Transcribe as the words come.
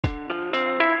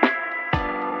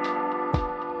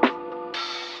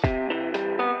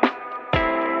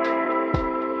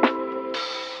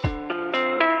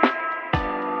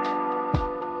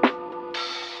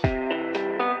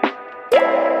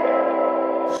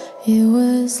It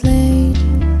was late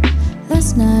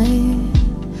last night.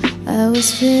 I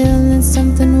was feeling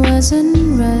something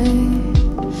wasn't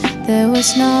right. There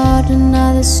was not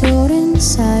another soul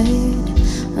inside.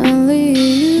 Only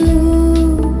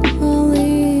you,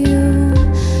 only you.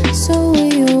 So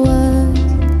we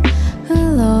walked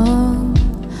along.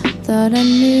 Thought I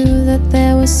knew that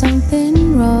there was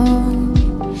something wrong,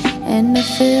 and the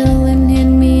feeling hit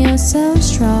me out so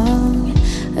strong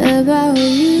about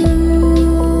you.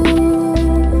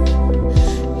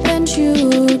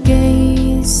 You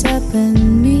gaze up at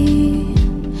me,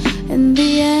 and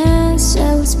the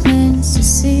answer was plain to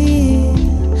see,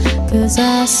 'cause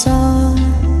I saw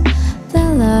the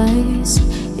lights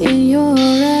in your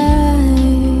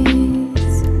eyes,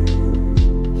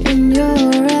 in your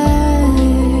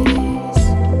eyes.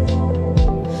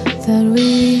 Thought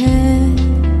we had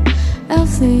a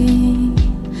thing,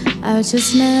 I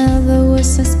just never would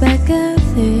suspect a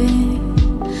thing,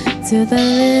 till the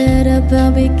little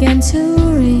bell began to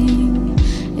ring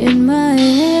in my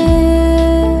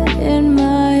head, in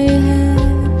my head.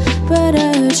 But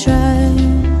I tried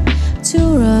to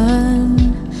run,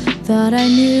 thought I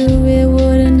knew it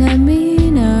wouldn't have me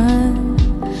none,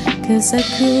 'cause I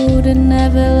couldn't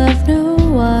never love no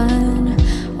one,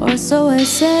 or so I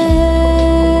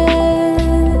said.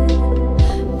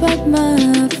 But my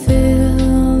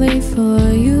feeling for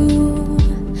you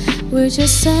were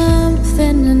just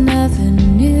something I never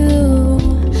knew,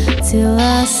 till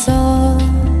I saw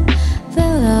the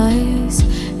lights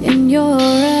in your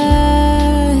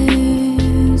eyes,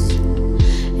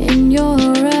 in your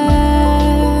eyes.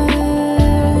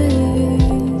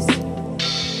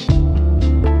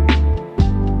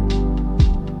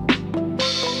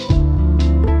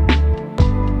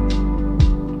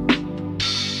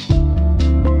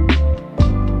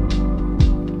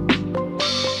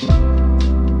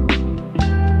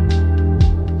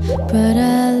 But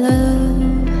I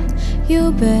love you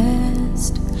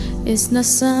best. It's not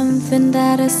something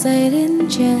that I said in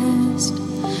jest,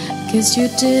 'cause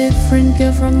you're different,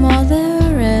 girl, from all the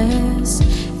rest.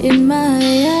 In my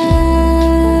eyes,